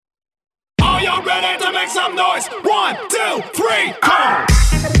Are y'all ready to make some noise? 1, 2, 3, come on!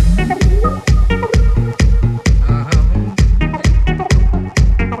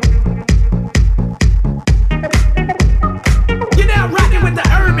 You're rocking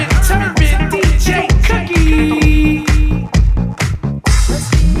DJ.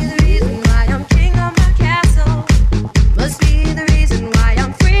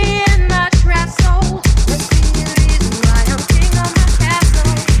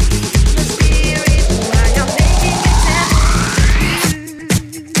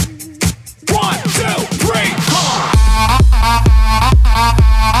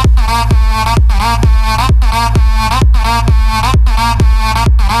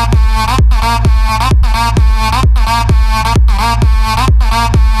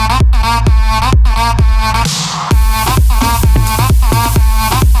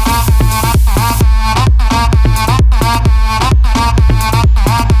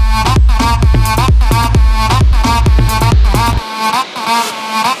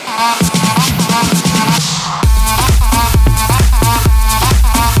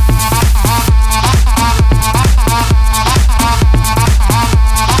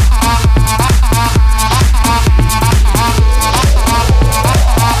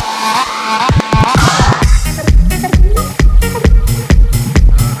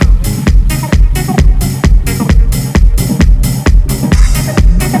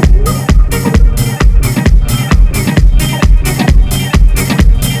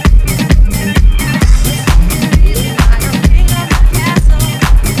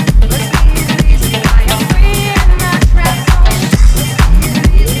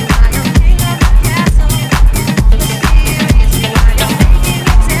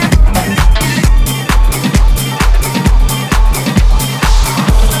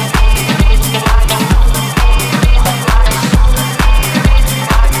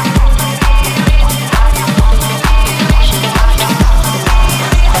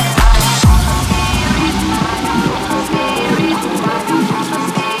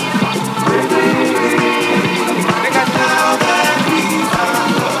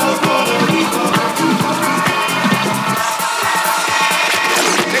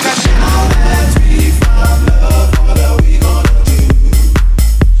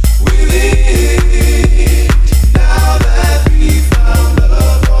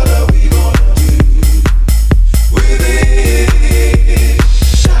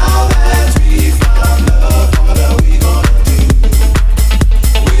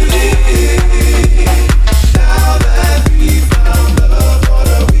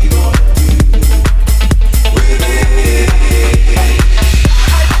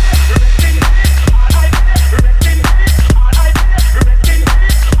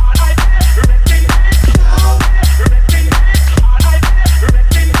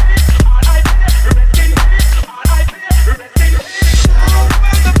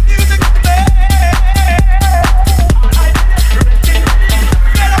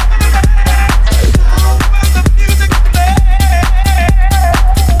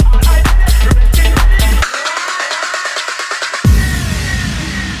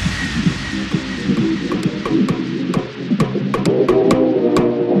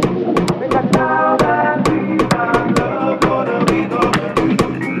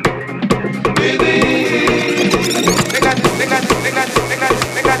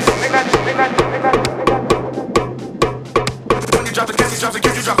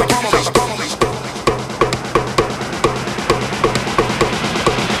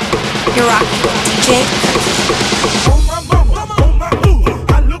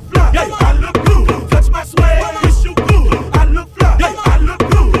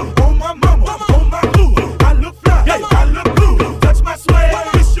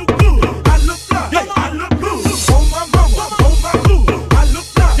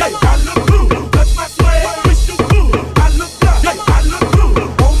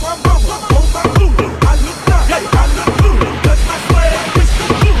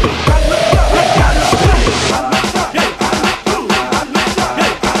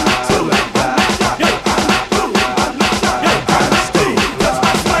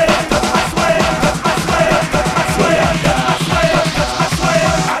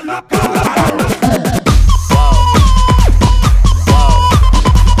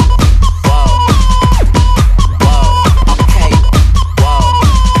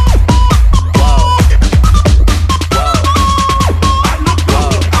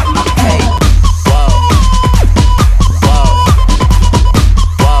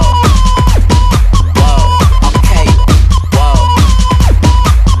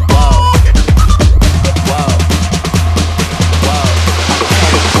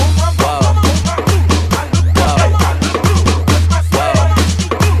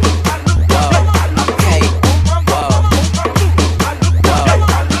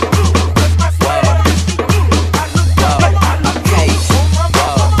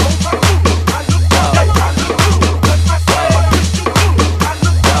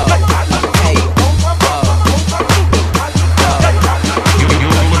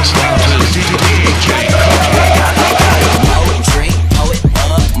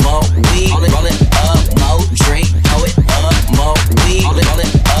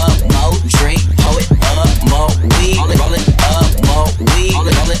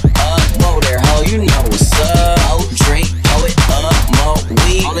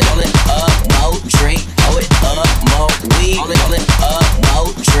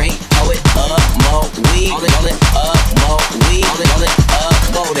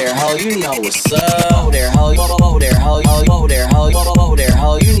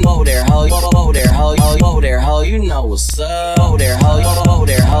 what's up. Whoa there, ho, whoa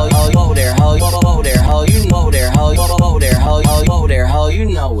there, ho, whoa there, ho, whoa there, ho, you know there, ho, whoa there, ho, whoa there, ho, you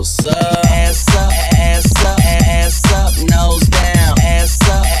know what's up. Ass up, ass up, ass up, nose down. Ass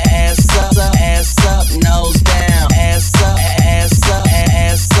up, ass up, ass up, nose down. Ass up, ass up,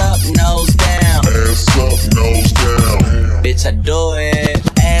 ass up, nose down. Ass up, nose down. Bitch, I do it.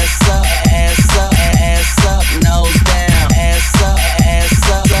 Ass up, ass up, ass up, nose down. Ass up,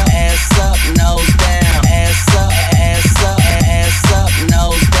 ass up, ass up, nose down. Ass up, ass up, ass up,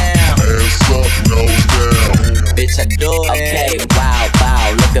 nose down. Ass up, nose down. Bitch, I do it. Okay, wow,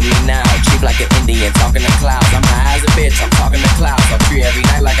 wow, look at me now. Cheap like an Indian, talking to clouds. I'm high as a bitch, I'm talking to clouds. I'm free every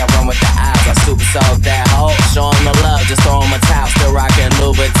night like I run with the eyes. I super soak that hoe, show 'em the love, just throw 'em a towel. Still rocking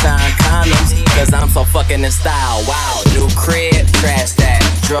Louboutin condoms, cause I'm so fucking in style. Wow, new crib, trash that.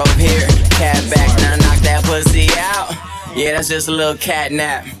 Drove here, cat back, now knock that pussy out. Yeah, that's just a little cat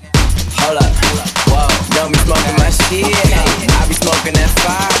nap. Hold up, whoa, don't be smoking my shit. I be smoking that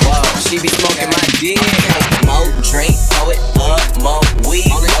fire, whoa, she be smoking my dick. More drink, throw it up, more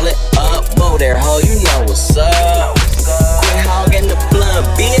weed, roll it up, whoa there, ho, you know what's up. Quit hogging the blunt,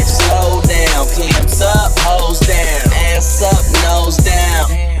 bitch, slow down. Pimps up, hoes down, ass up, nose down.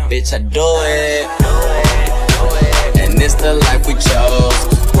 Bitch, I do it. And it's the life we chose.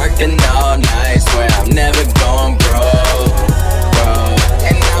 Working all night, swear I'm never going broke, bro.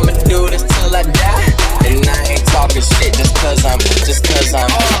 And I'ma do this till I die. And I ain't talking shit just cause I'm okay.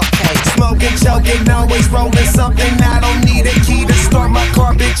 Smoking, choking, always rolling something. I don't need a key to start my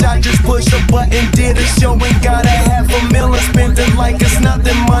car, bitch. I just push a button, did a show and got $500,000. Spent it like it's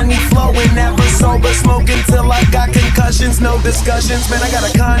nothing, money flowing, never sober. Smoking till I got concussions, no discussions. Man, I got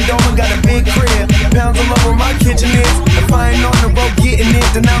a condo, I got a big crib. Pounds all over my kitchen is. If I ain't on the road getting it,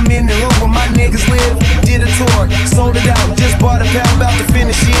 then I'm in the hood where my niggas live. Did a tour, sold it out, just bought a pound, about to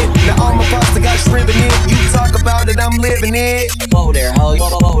finish it. Now all my pasta got shrimp in it. You talk about it, I'm living it. Whoa there, ho,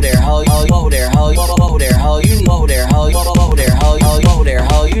 whoa there, ho, whoa there, ho, whoa there, ho, you know there, ho, whoa there, ho, whoa there,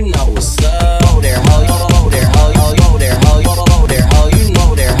 ho, you know what's up. Whoa there, ho, whoa there, ho, whoa there, ho, whoa there, ho, you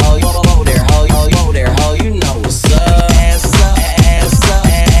know there, ho, whoa there, ho, whoa there, ho, you know what's up. Ass up, ass up,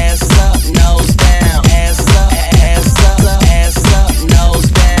 ass up, nose down. Ass up, ass up, ass up, nose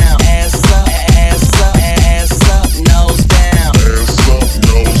down. Ass up, ass up, ass up, nose down. Ass up,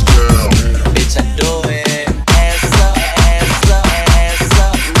 nose down. Bitch, I do it. Ass up, ass up, ass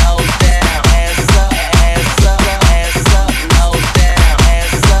up, nose down. Ass up, ass up, ass up, nose down.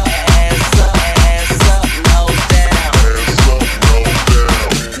 Ass up, ass up, ass up, nose down. Ass up, nose down.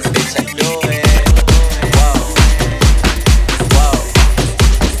 Bitch, I do it. Whoa, whoa,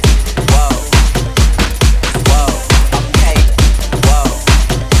 whoa, whoa. Okay, whoa,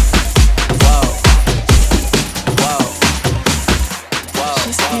 whoa, whoa, whoa.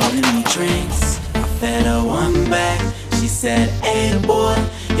 She's giving me drinks, I fed her one back. She said, hey boy,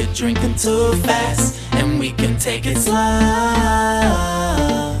 you're drinking too fast, and we can take it slow.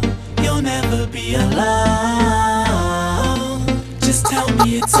 You'll never be alone. Just tell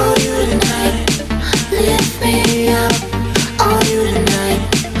me it's all you tonight. Lift me up, all you tonight.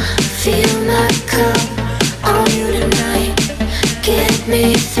 Fill my cup, all you tonight. Get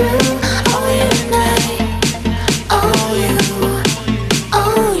me through, all you tonight. All you,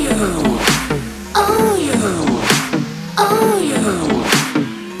 all you, all you, all you, all you,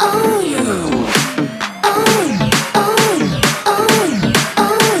 all you, all you.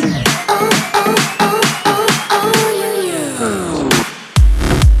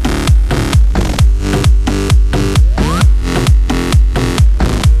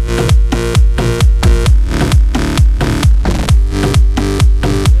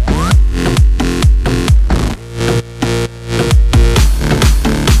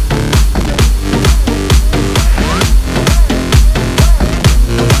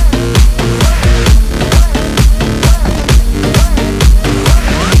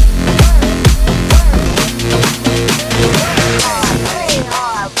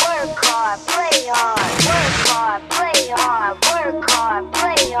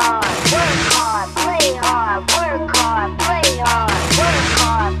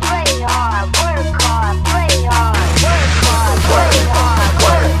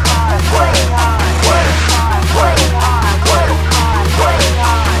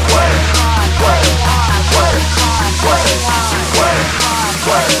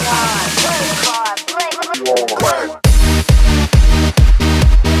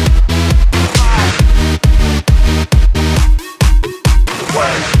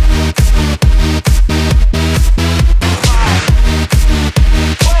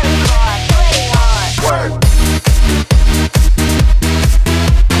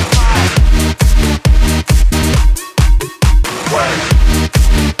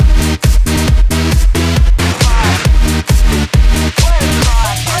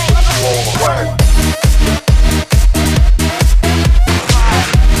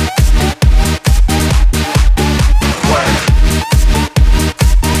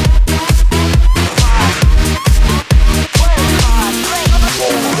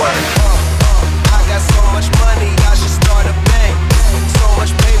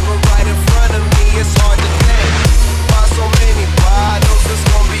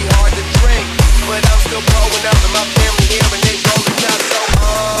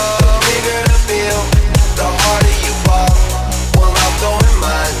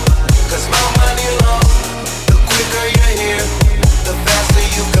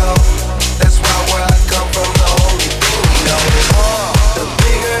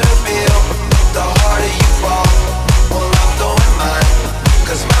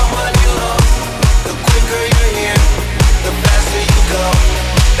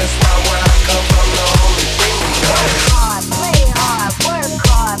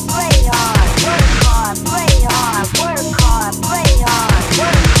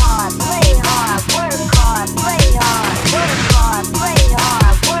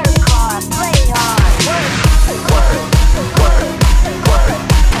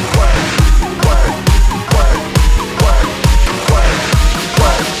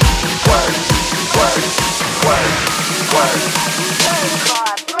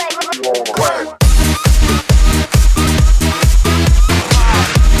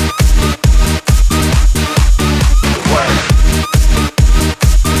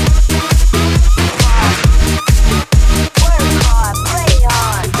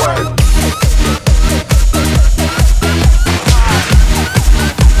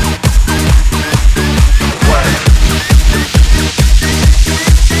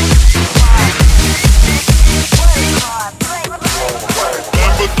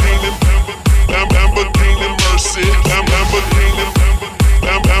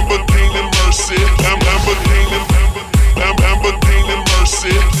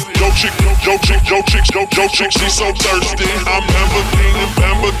 chick, she's so thirsty. I'm Lamborghini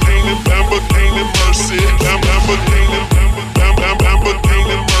Mercy. I'm Lamborghini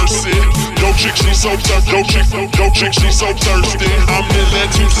Mercy. Yo chick, she's so thirsty. Yo chick, she's so thirsty. I'm in that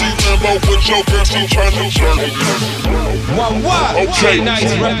 2C Lambo with your girl, she tryna jerk me. Okay,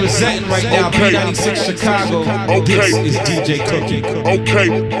 K-Nights representing right now. B96 Chicago. This is DJ Cookie. Okay.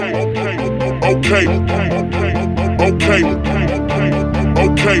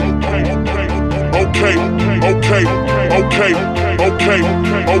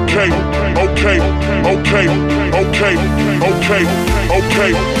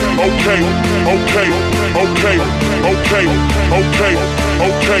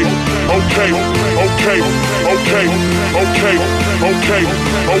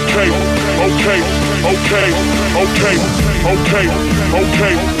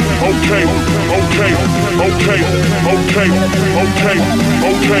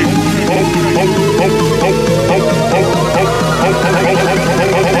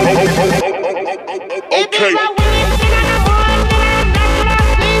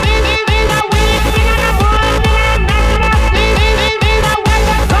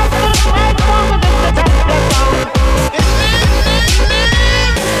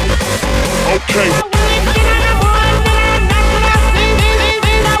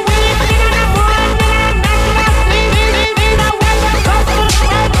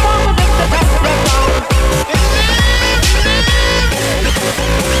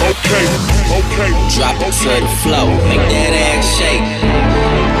 Drop it to the flow, make that ass shake.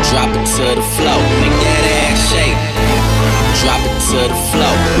 Drop it to the flow, make that ass shake. Drop it to the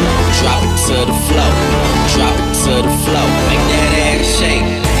flow, drop it to the flow, drop it to the flow, make that ass shake.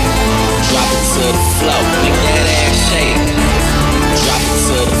 Drop it to the flow, make that ass shake. Drop it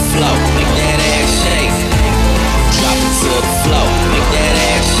to the flow, make that ass shake. Drop it to the flow, make that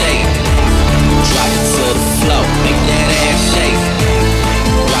ass shake. Drop it to the flow, make that ass shake.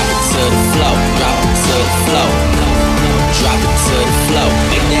 Drop it to the flow, drop it to the flow. Drop it to the flow,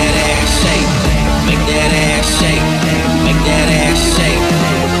 make that ass shake. Make that ass shake. Make that ass shake.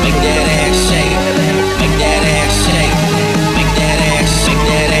 Make that ass shake. Make that ass shake. Make that ass, shake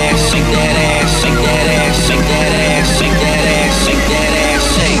that ass, shake that ass, shake that ass, shake that ass, shake that ass, shake that ass,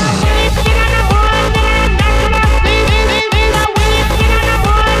 shake.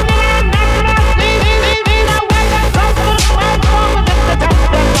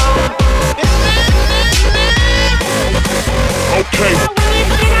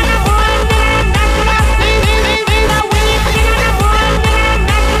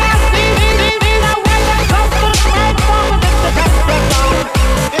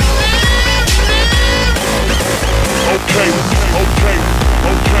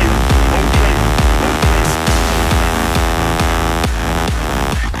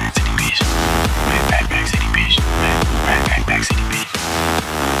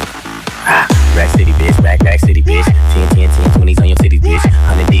 Back city, bitch. 10, 20s on your titties, bitch.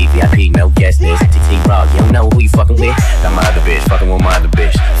 100 D, VIP, no guest list. TT Raw, you don't know who you fucking with. Got my other bitch, fucking with my other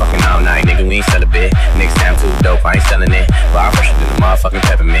bitch. Fucking all night, nigga, we ain't sell a bit. Niggas sound too dope, I ain't selling it. Bar fresher than the motherfucking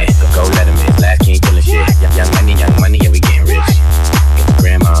peppermint. Go let him in, last king killing shit. Young money, yeah, we getting rich. Get the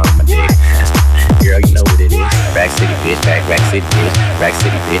grandma on my dick. Girl, you know what it is. Rack city, bitch, back city, bitch. Rack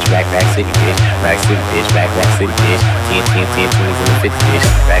city, bitch, rack city, bitch. Rack city, bitch, rack city, bitch. 10, 20s and the 50, bitch.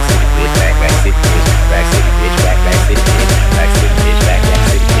 Rack city, bitch, rack city, bitch. Rack city, bitch, rack city, bitch. Rack city, bitch, rack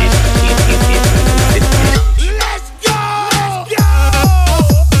city, bitch. 10, 20s and the 50, bitch. Let's go!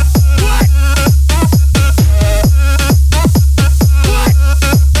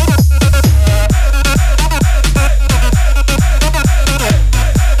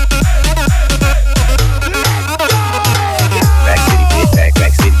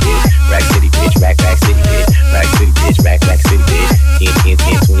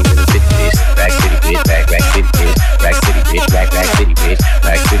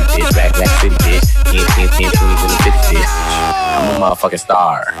 Motherfucking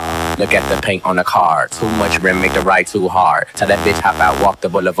star. Look at the paint on the car. Too much rim, make the ride too hard. Tell that bitch hop out, walk the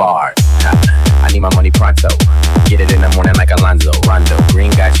boulevard. I need my money pronto. Get it in the morning like Alonzo. Rondo.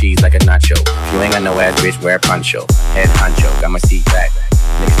 Green got cheese like a nacho. If you ain't got no ass, bitch, wear poncho. Head honcho, got my seat back.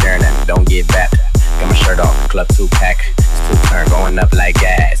 Niggas staring at me, don't get back. Got my shirt off, club 2-pack. It's 2-turn, going up like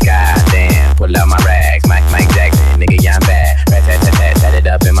gas. God damn, pull out my rags. Mike Jackson, nigga, yeah, I'm bad. Rat-tat-tat-tat, tat it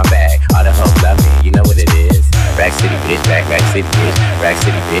up in my bag. All the hoes love me, you know what it is. Rack city, bitch, rack city, bitch. Rack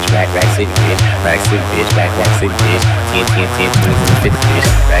city, bitch, rack city, bitch. Rack city, bitch, rack city, bitch. 10, 20s and 50, bitch.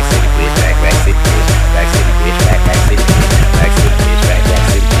 Rack city, bitch, rack city, bitch. Rack city, bitch, rack city, bitch. Rack city, bitch, rack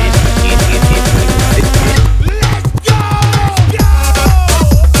city, bitch. 10, 20s and 50, bitch. Let's go!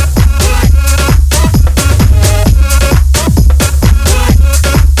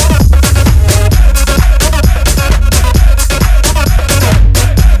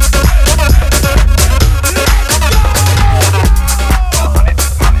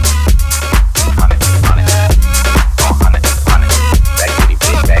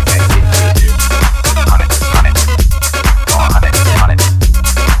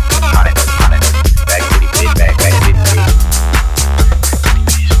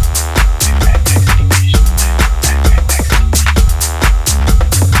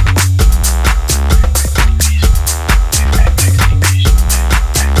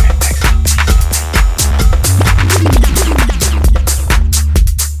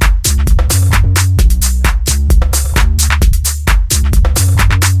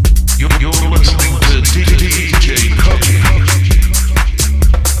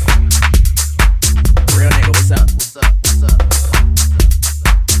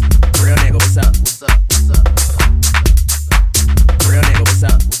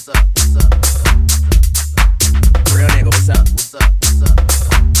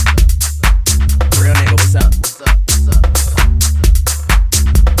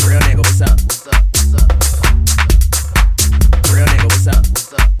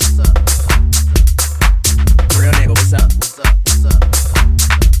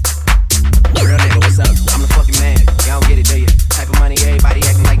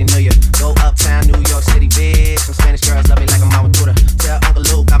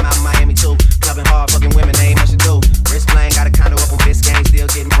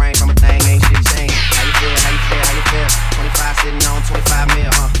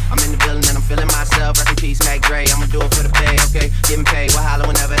 Dre, I'ma do it for the pay, okay? Getting paid, we'll holler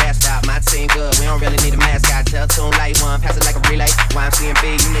whenever that stop. My team good, we don't really need a mascot. Tell tune light one, pass it like a relay. YMC and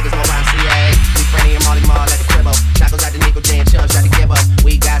B, you niggas know YMCA. We Franny and Molly Mall at the cribbo. Tacos out the Nico J and Chubbs out the Gibbo.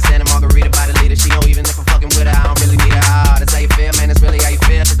 We got Santa Margarita by the leader. She don't even if I'm fucking with her, I don't really need her. Ah, that's how you feel, man, that's really how you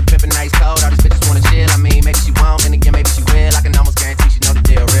feel. Cause the pimpin' nice cold, all these bitches wanna chill. I mean, maybe she won't, then again, maybe she will. I can almost guarantee she know the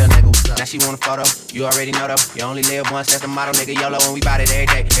deal, real nigga, what's up? Now she want a photo, you already know though. You only live once, that's the motto, nigga, YOLO. And we bout it every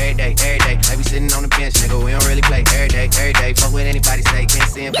day, every day, every day. Like we sitting on the bench, nigga, we don't really play every day, every day. Fuck what anybody say, can't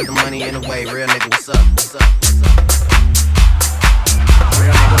see him, put the money in the way. Real nigga, what's up, what's up, what's up?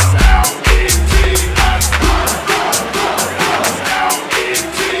 Real nigga, what's up?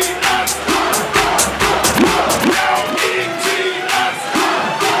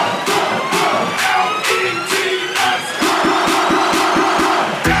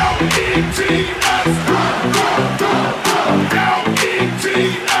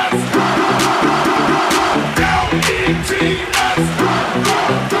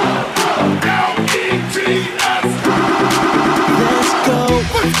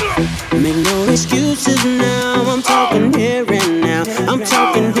 Make no excuses now, I'm talking here and now. I'm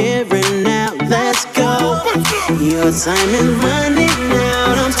talking here and now, let's go. Your time is running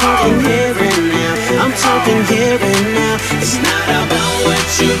out, I'm talking here and now. I'm talking here and now. It's not about what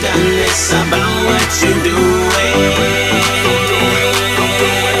you've done, it's about what you're doing.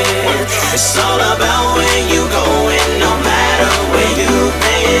 It's all about where you going, no matter where you've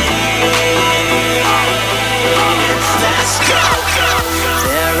been. Let's go.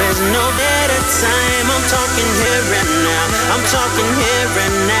 There is no better time, I'm talking here and now. I'm talking here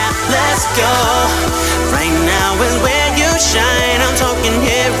and now, let's go. Right now is where you shine, I'm talking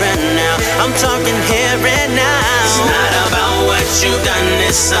here and now. I'm talking here and now. It's not about what you've done,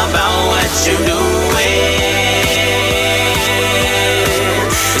 it's about what you're doing.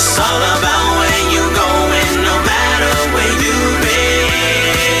 It's all about where you going, no matter where you've been.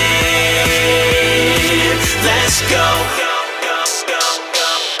 Let's go.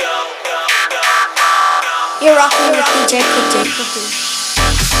 You're rocking with DJ Cookie.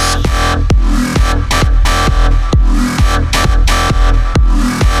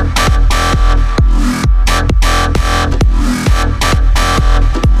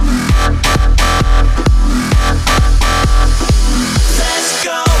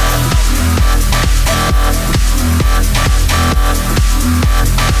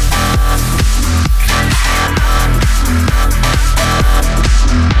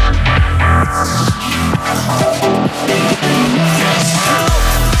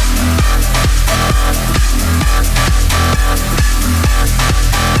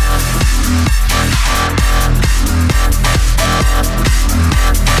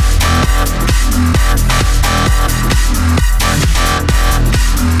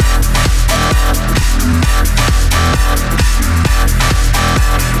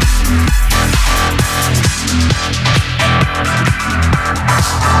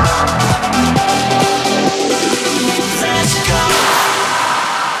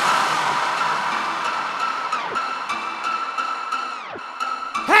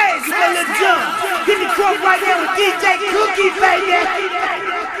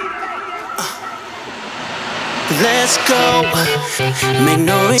 Let's go. Make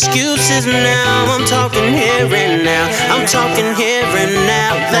no excuses now, I'm talking here and now. I'm talking here and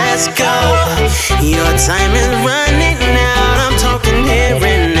now, let's go. Your time is running out, I'm talking here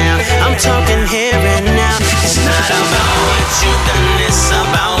and now. I'm talking here and now. It's not about what you've done, it's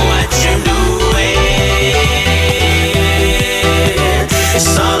about what you're doing.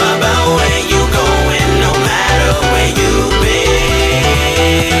 It's all about where you going, no matter where you've been.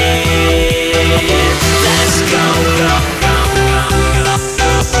 Let's go, go, go, go,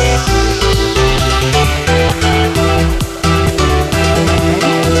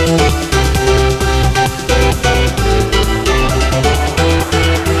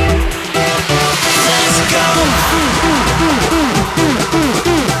 Let's go.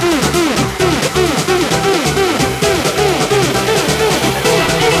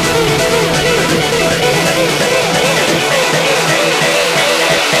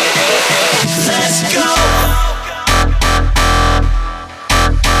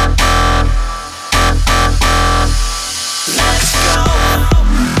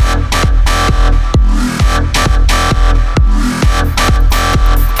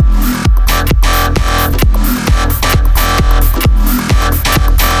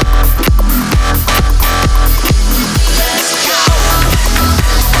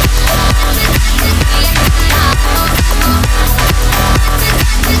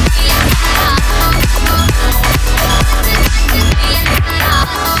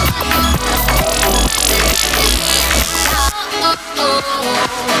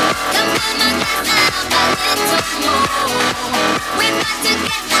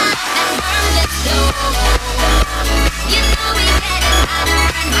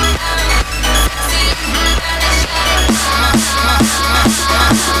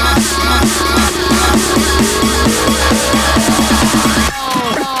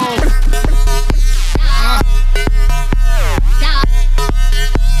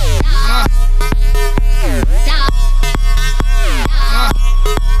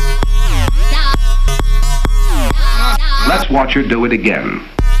 Let's watch her do it again.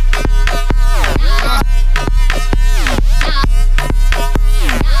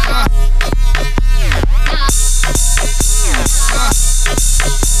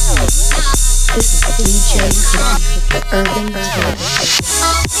 This is DJ Cookie, the Urban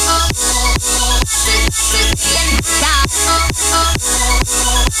Kid.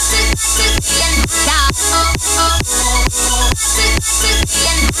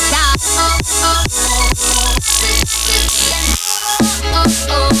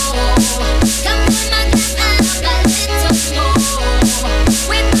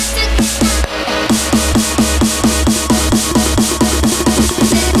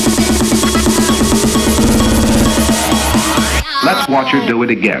 Let's watch her do it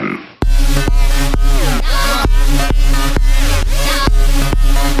again.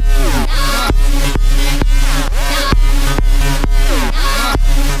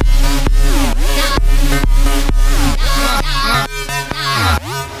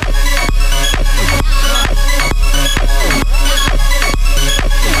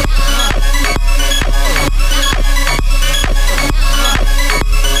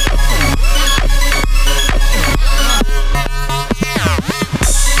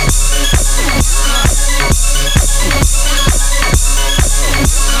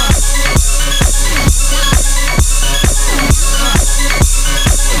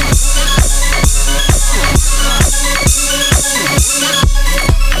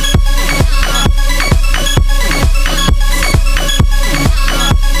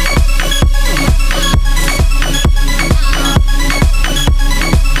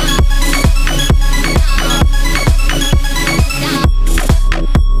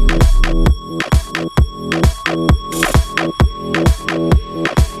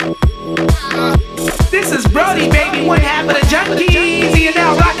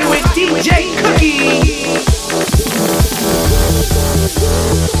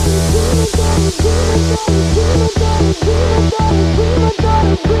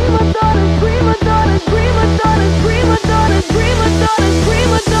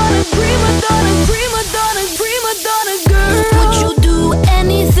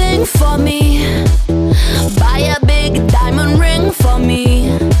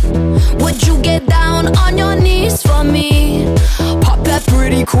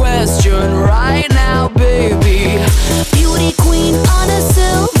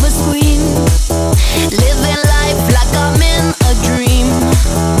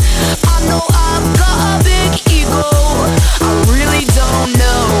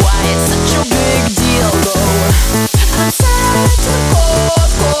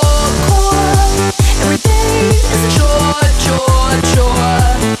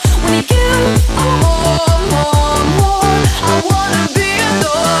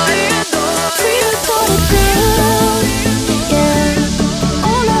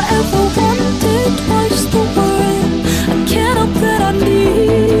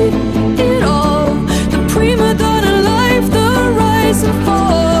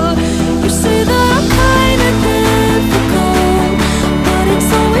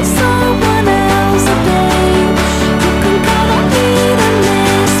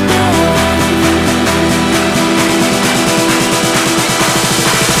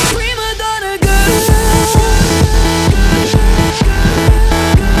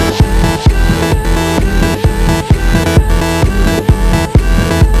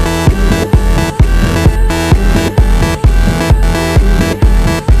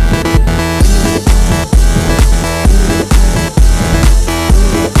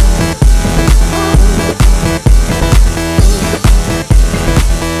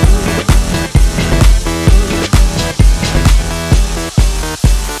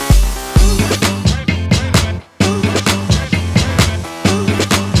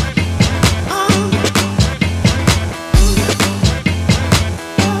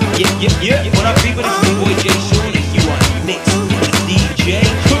 Yeah, what up, people? This is your boy Jay Sean, and you are mixed with DJ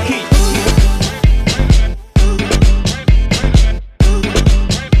Cookie.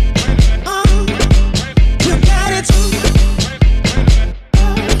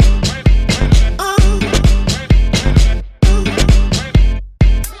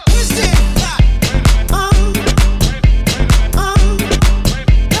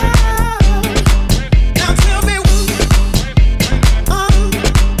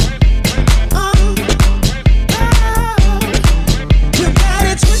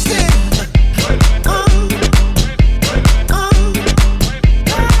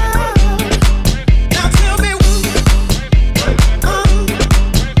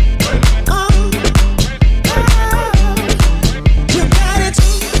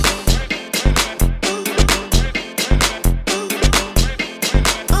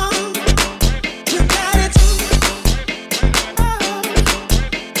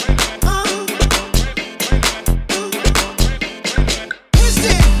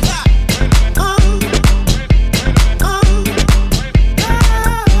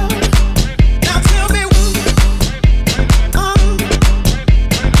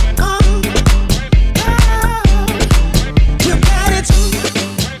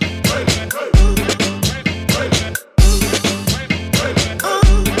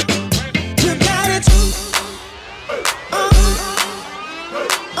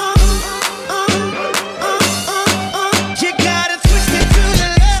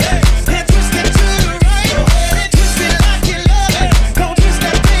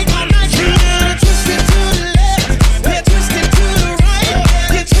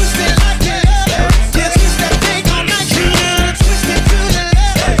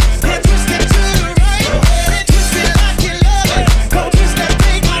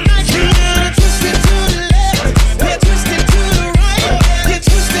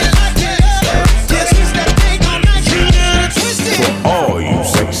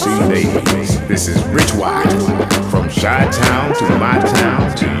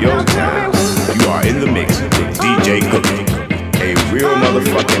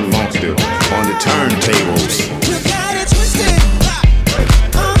 Funkdale on the turntables.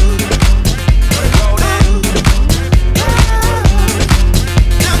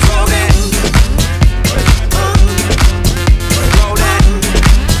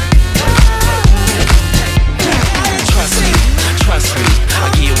 Trust me,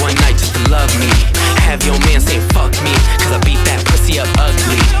 I'll give you one night just to love me. Have your man say fuck me, cause I beat that pussy up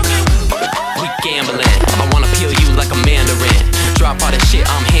ugly. We gambling, I wanna peel you like a mandarin. Drop all the shit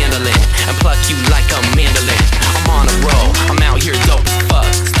I'm handling, and pluck you like a mandolin. I'm on a roll, I'm out here dope as fuck.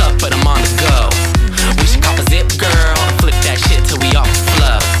 Stuck but I'm on the go. We should cop a zip girl, and flip that shit till we off the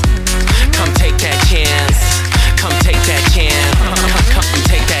fluff. Come take that chance, come take that chance. Come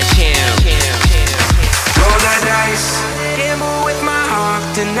take that chance. Roll that dice, gamble with my heart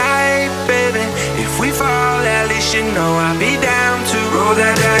tonight, baby. If we fall, at least you know I'll be down to roll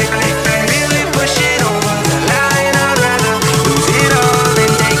that dice. Really push it over the line, I'd rather lose it all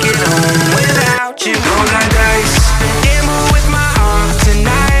than take it home without you. Roll that dice, gamble with my heart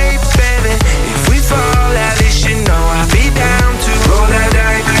tonight, baby. If we fall, at least you know I'll be down to roll that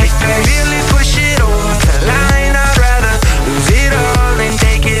dice. Really push it over the line, I'd rather lose it all than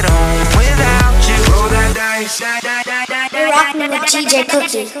take it home without you. Roll that dice. You're rocking with DJ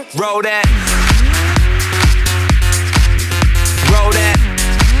Cookie. Roll that. Roll that.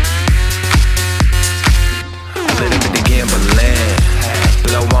 A little bit of gambling,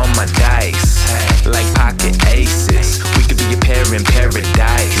 blow on my dice, like pocket aces. We could be a pair in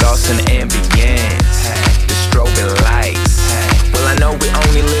paradise, lost in the ambience, the strobing lights. Well, I know we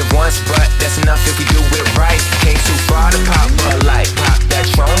only live once, but that's enough if we do it right. Came too far to pop a light, pop that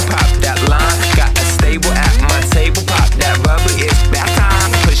Tron, pop that line. Got a stable at my table, pop that rubber, it's back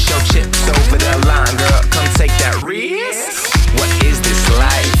on. Push your chips over the line, girl, come take that risk. What is this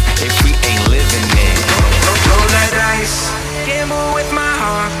life if we ain't living it? Roll that dice, gamble with my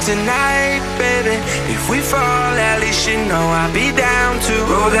heart tonight, baby. If we fall, at least you know I'll be down to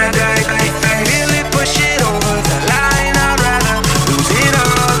roll that dice. Really push it over the line, I'd rather lose it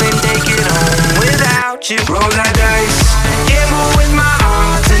all than take it home without you. Roll that dice, gamble with my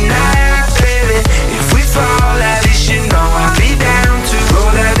heart tonight, baby. If we fall, at least you know I'll be down to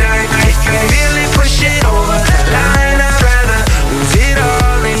roll that dice. Really push it over the line, I'd rather lose it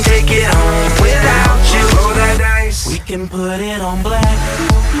all than take it home without you. Roll that dice. We can put it on black,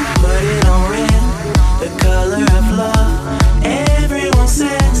 put it on red, the color of love. Everyone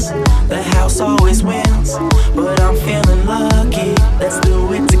says the house always wins, but I'm feeling lucky. Let's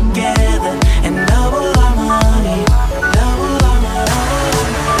do it together and double our money. Double our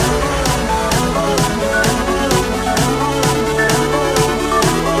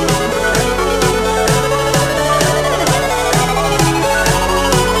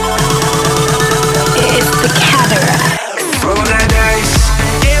It's the Cataract. Roll that dice,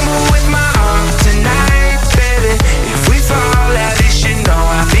 gamble with my heart tonight, baby. If we fall, at least you know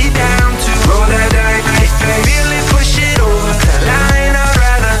I'll be down to roll that dice. Really push it over the line, I'd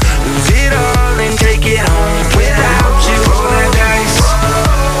rather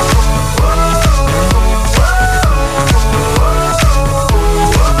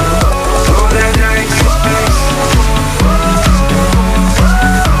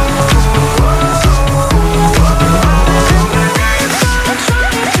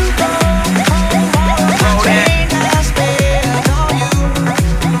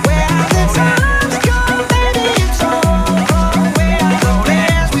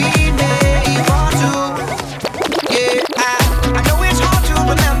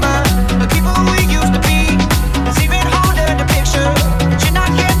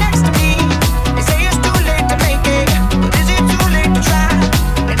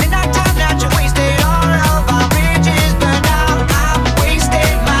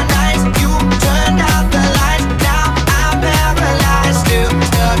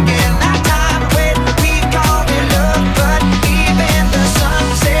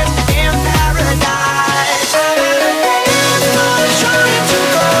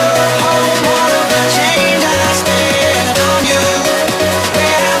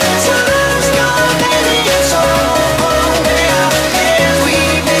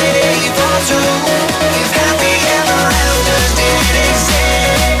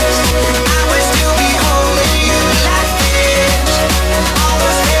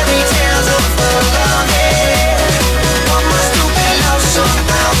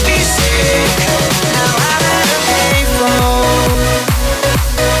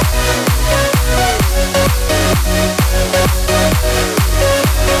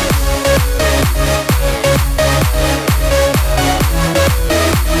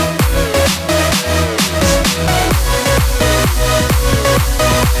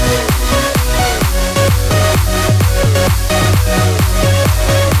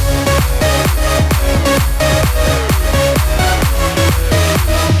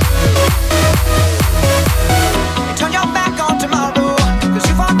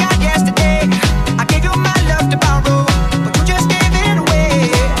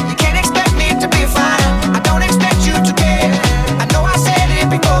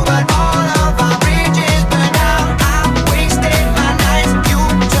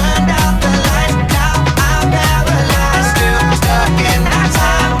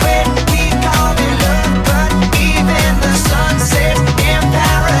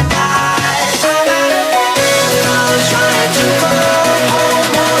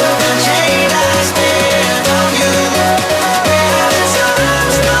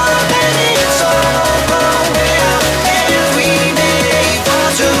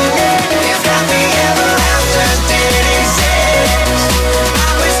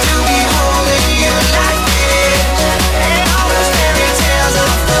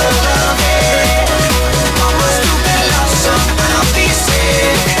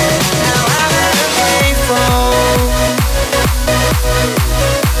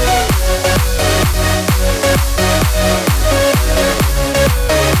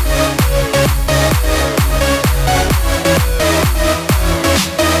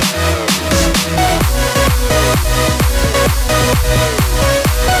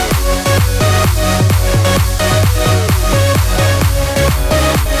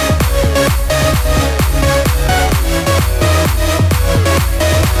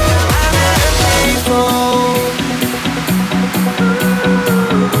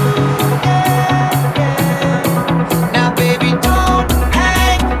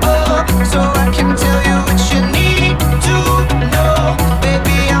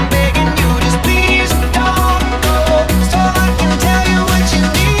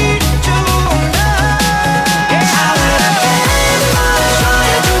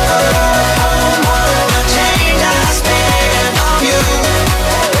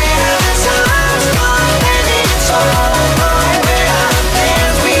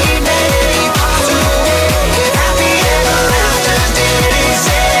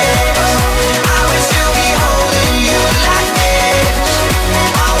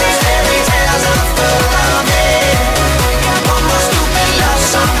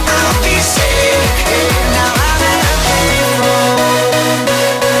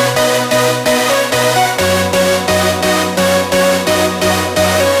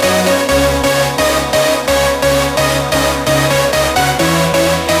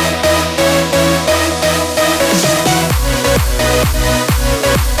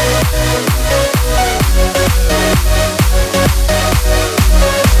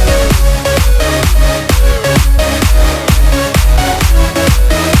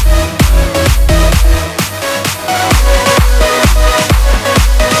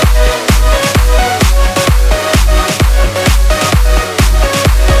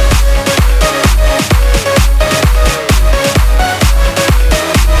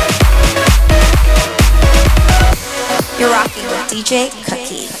DJ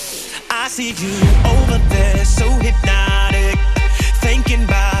Cookie. I see you over there, so hypnotic. Thinking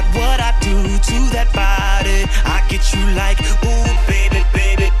about what I do to that body. I get you like, ooh, baby,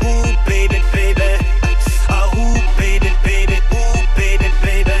 baby, ooh, baby, baby. Ooh, baby, baby, ooh, baby,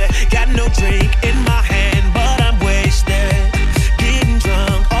 baby. Got no drink in my hand, but I'm wasted. Getting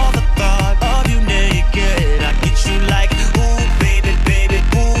drunk, all the thought of you naked. I get you like, ooh, baby, baby,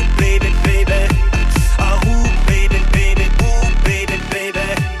 ooh, baby, baby. Ooh, baby, baby, ooh, baby, baby.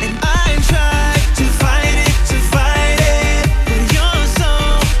 And I ain't tried to fight it,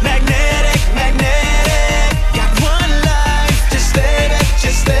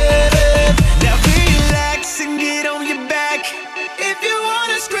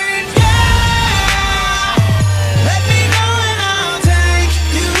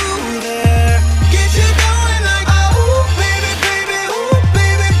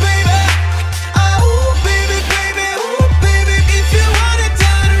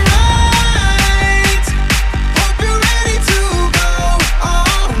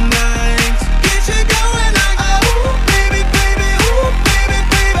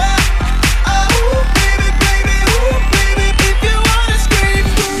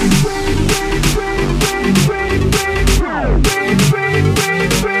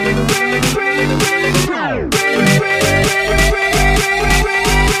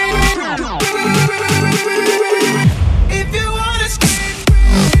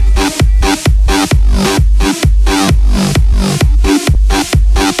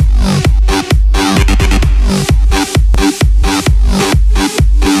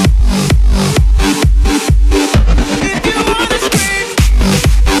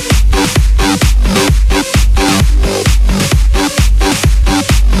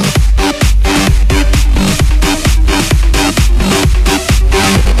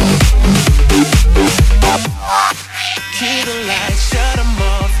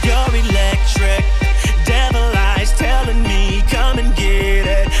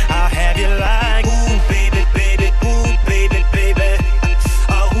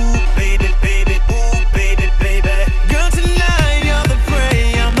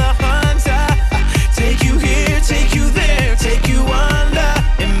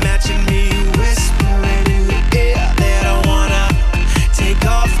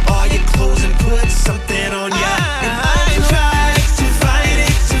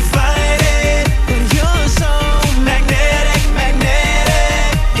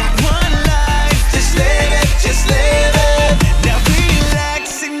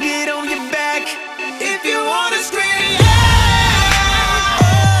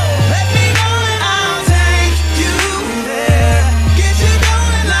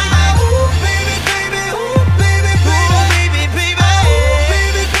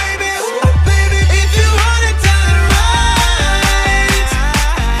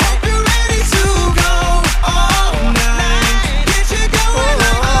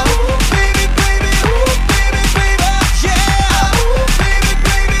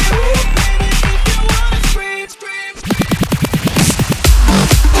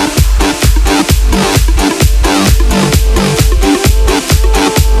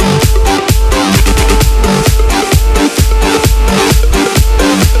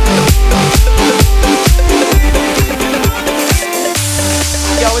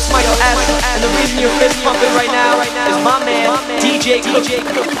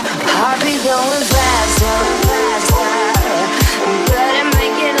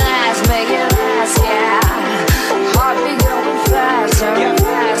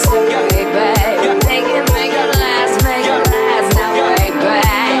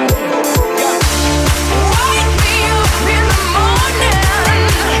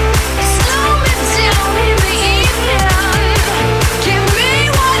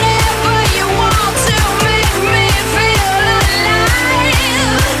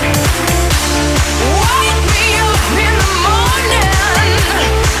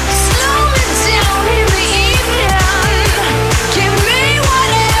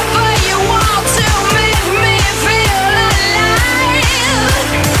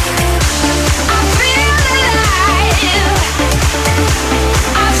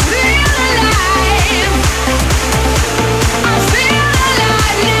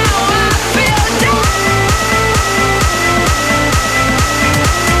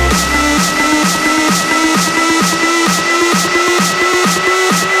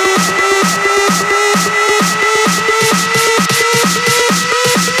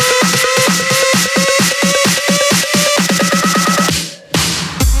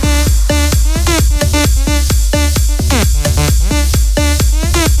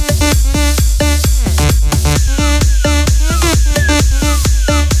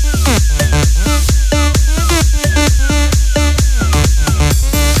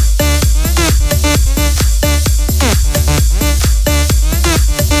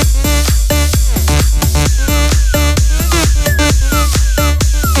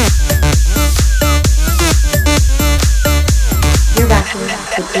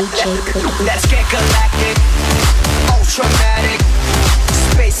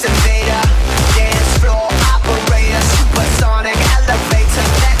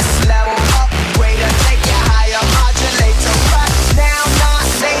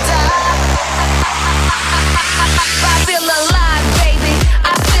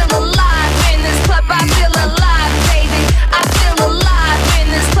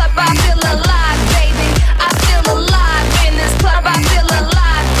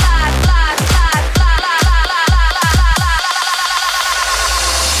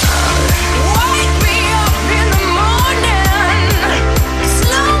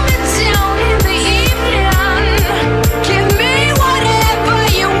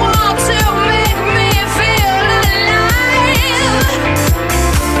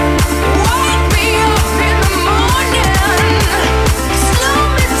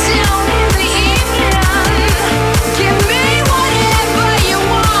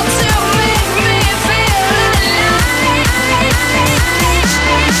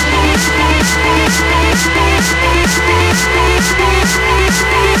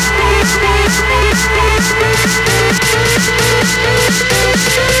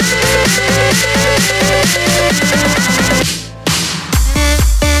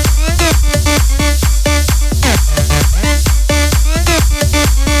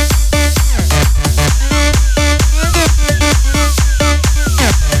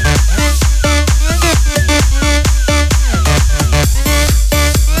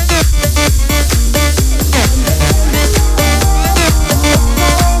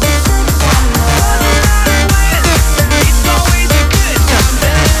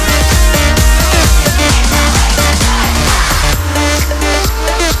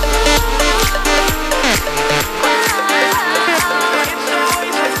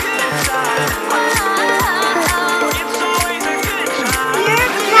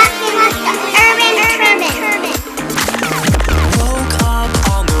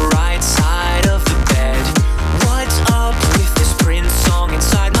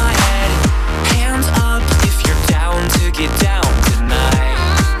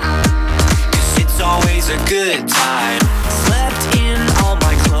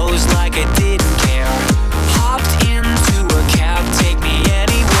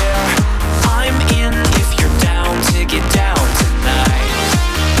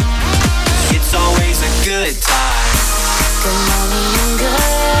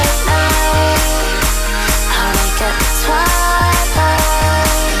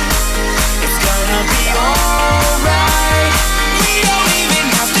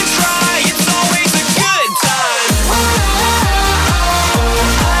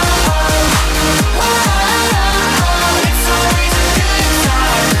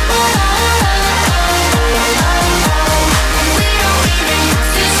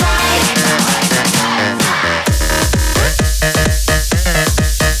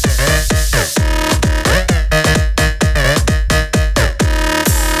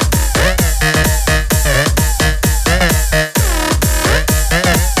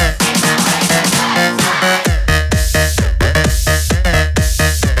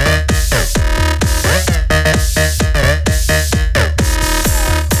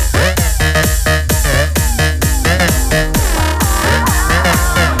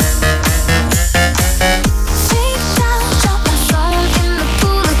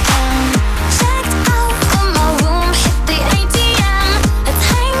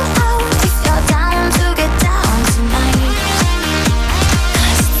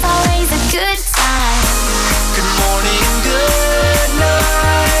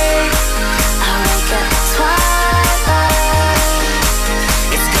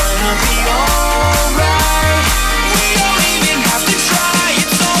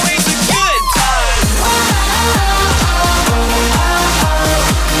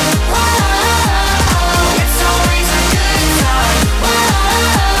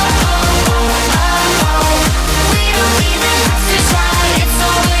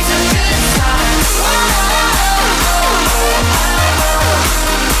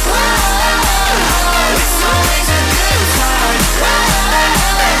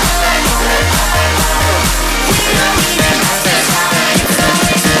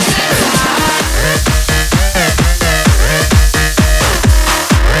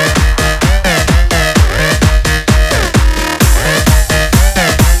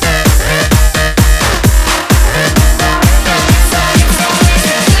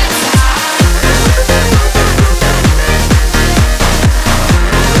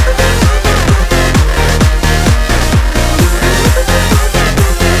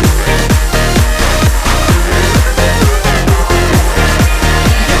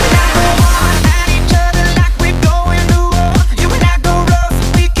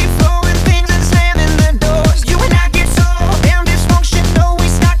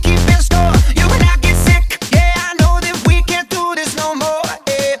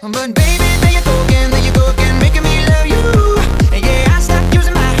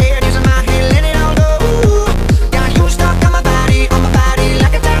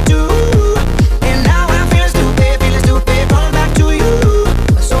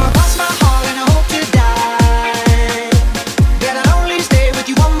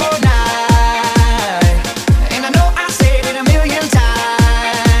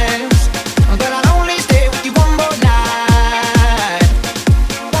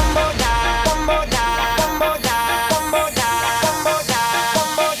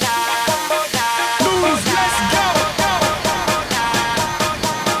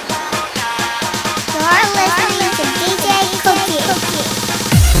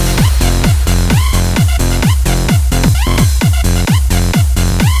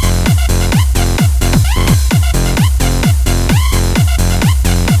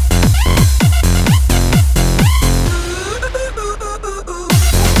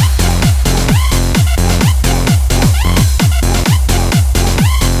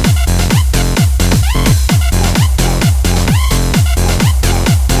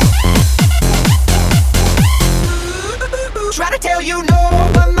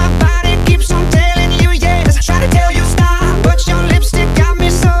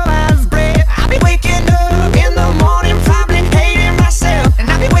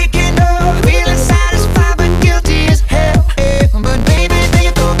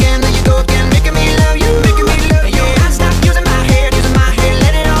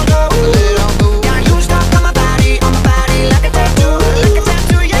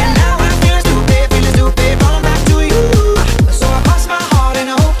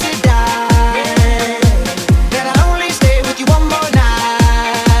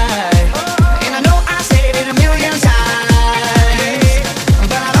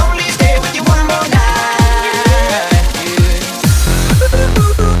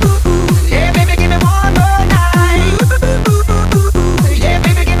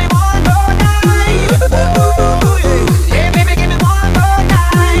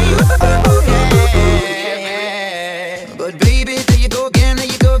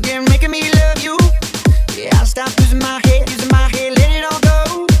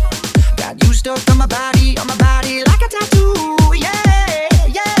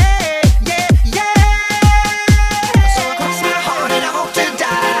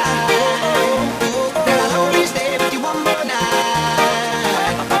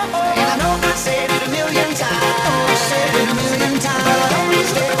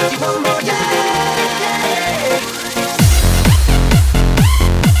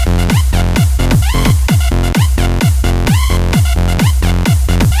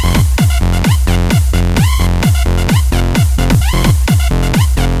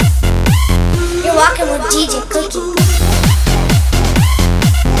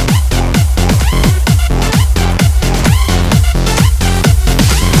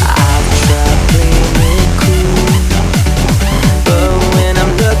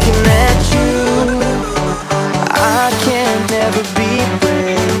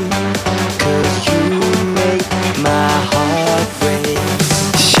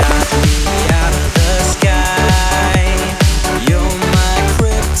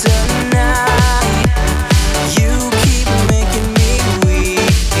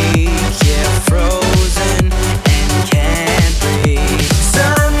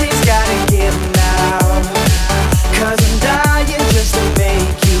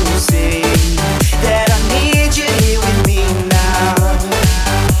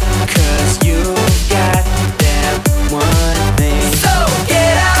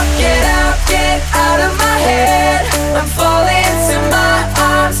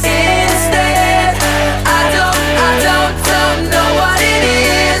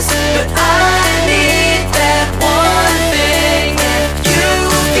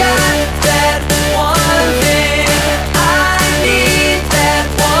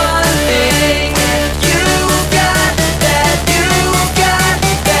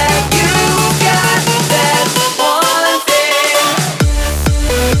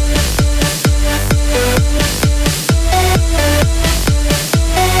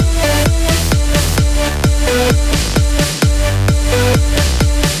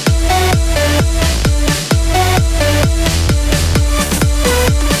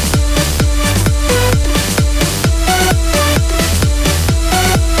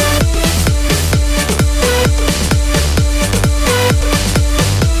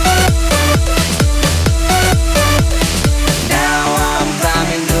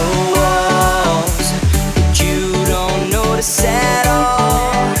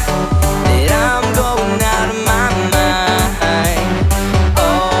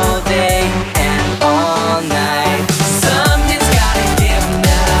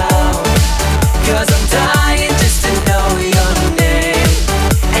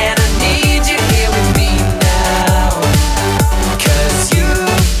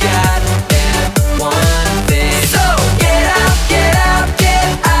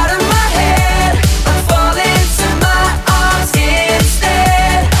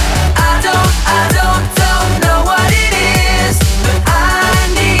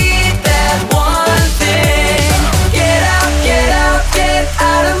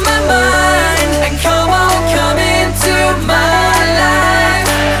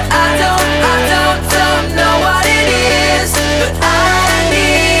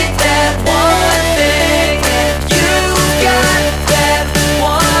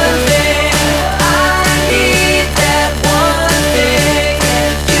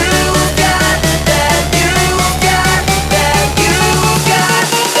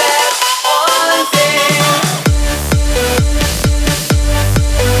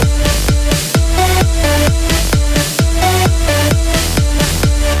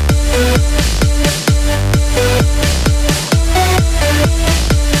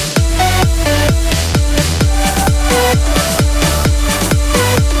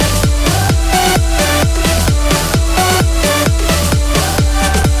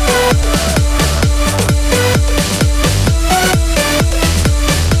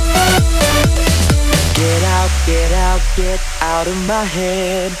 my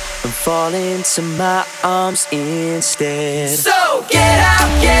head and fall into my arms instead. So get out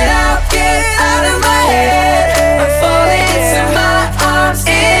of my head and fall into my arms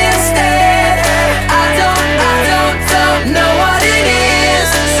instead. I don't know what it is,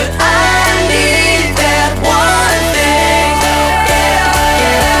 so I need that one thing. Get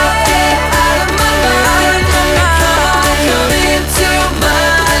out of my mind, come into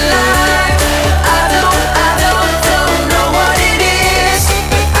my life. I don't know what it is,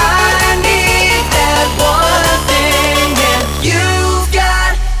 but I need that one thing, and you've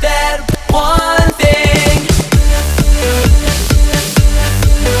got that one thing.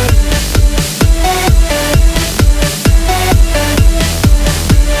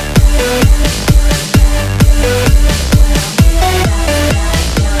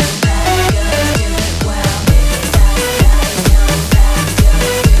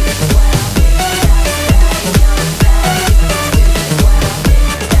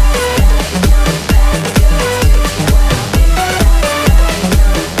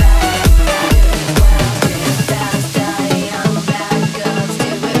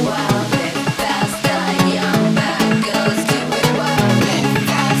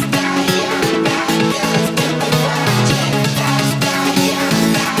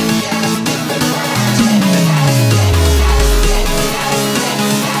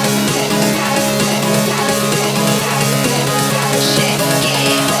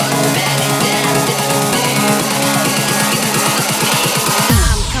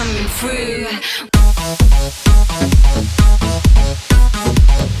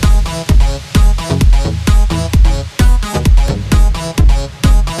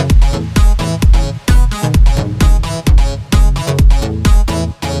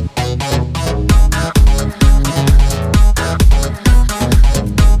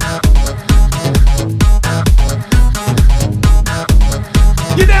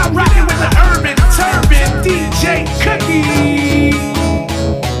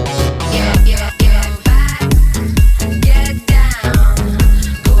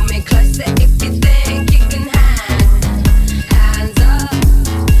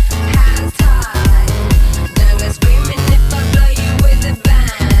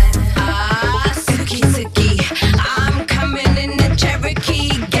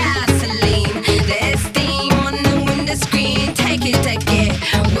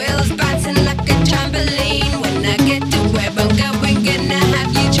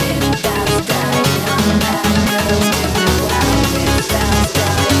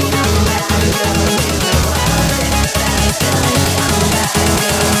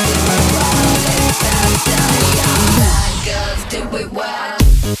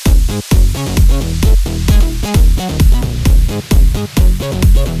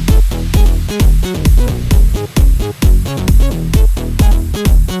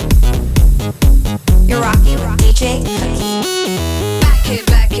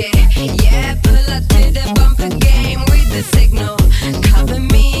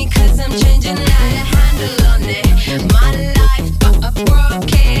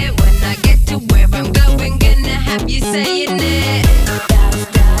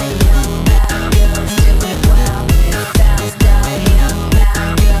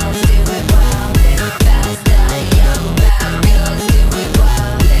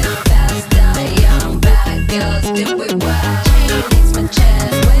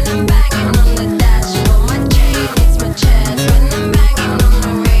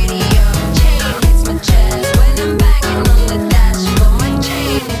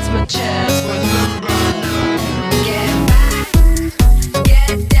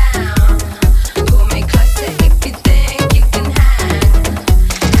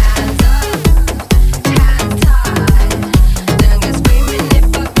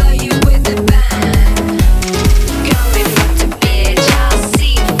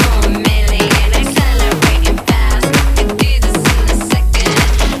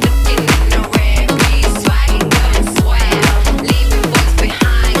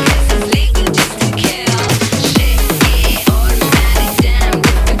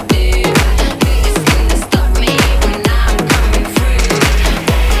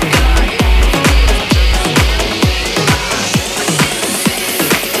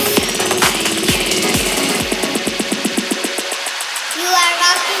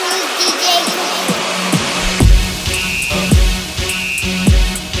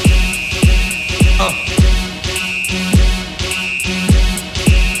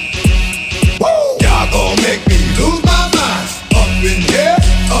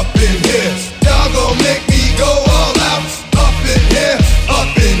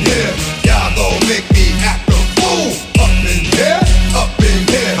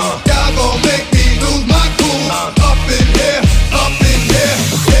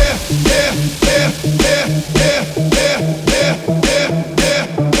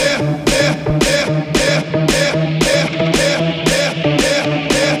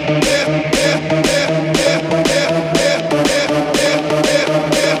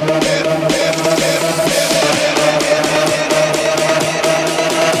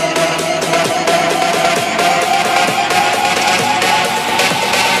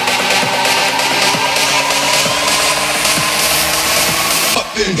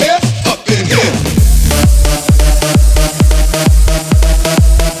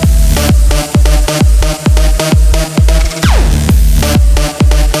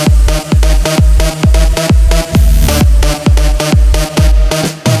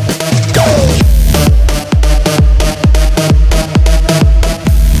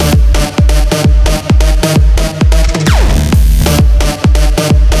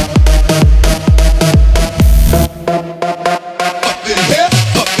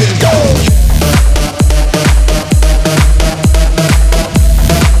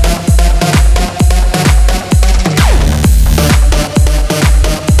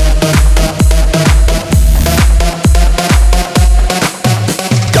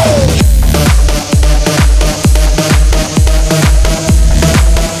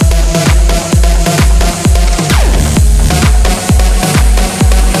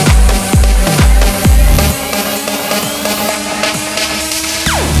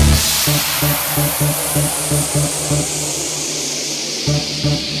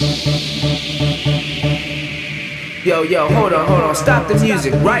 yo, hold on, stop the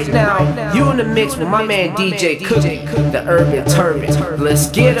music. Right now, you in the mix with my man DJ Cookie, the Urban Turban. Let's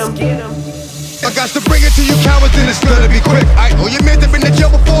get him. I got to bring it to you cowards and it's gonna be quick. I know your man that been in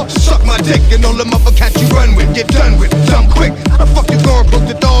jail before, suck my dick. And all the motherfuckers you run with, get done with, dumb quick. How the fuck you going, broke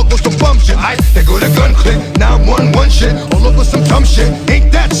the dog with some bum shit? They go to gun click, now I'm one shit, all over some dumb shit.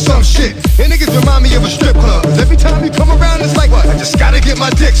 Ain't that some shit? And niggas remind me of a strip club, cause every time you come around it's like, what? I just gotta get my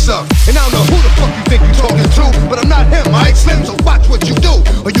dick sucked. And I don't know who the fuck you think you talking to, but I'm not him, I ain't Slim, so watch what you do,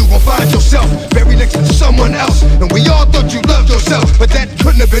 or you gon' find yourself buried next to someone else. And we all thought you loved yourself, but that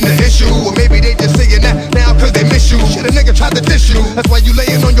couldn't have been the issue. Or maybe they just saying that now cause they miss you. Shit, a nigga tried to diss you. That's why you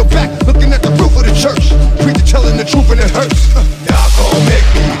laying on your back, looking at the roof of the church. Preacher telling the truth and it hurts. Y'all gon' make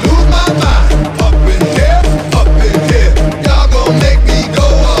me lose my mind. Up in here, up in here. Y'all gon' make me go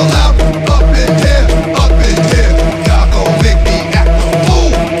all out. Up in here, up in here. Y'all gon' make me act a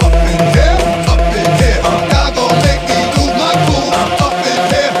fool. Up in here, up in here. Y'all gon' make me lose my cool. Up in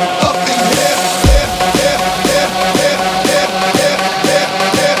here, up in here.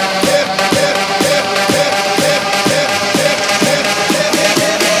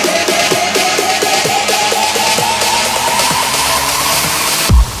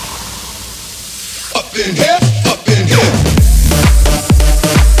 Up in here, up in here.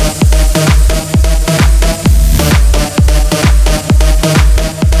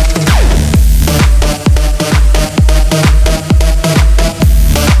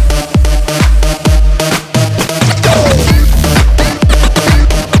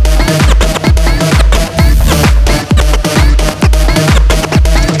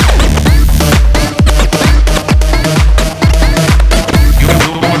 You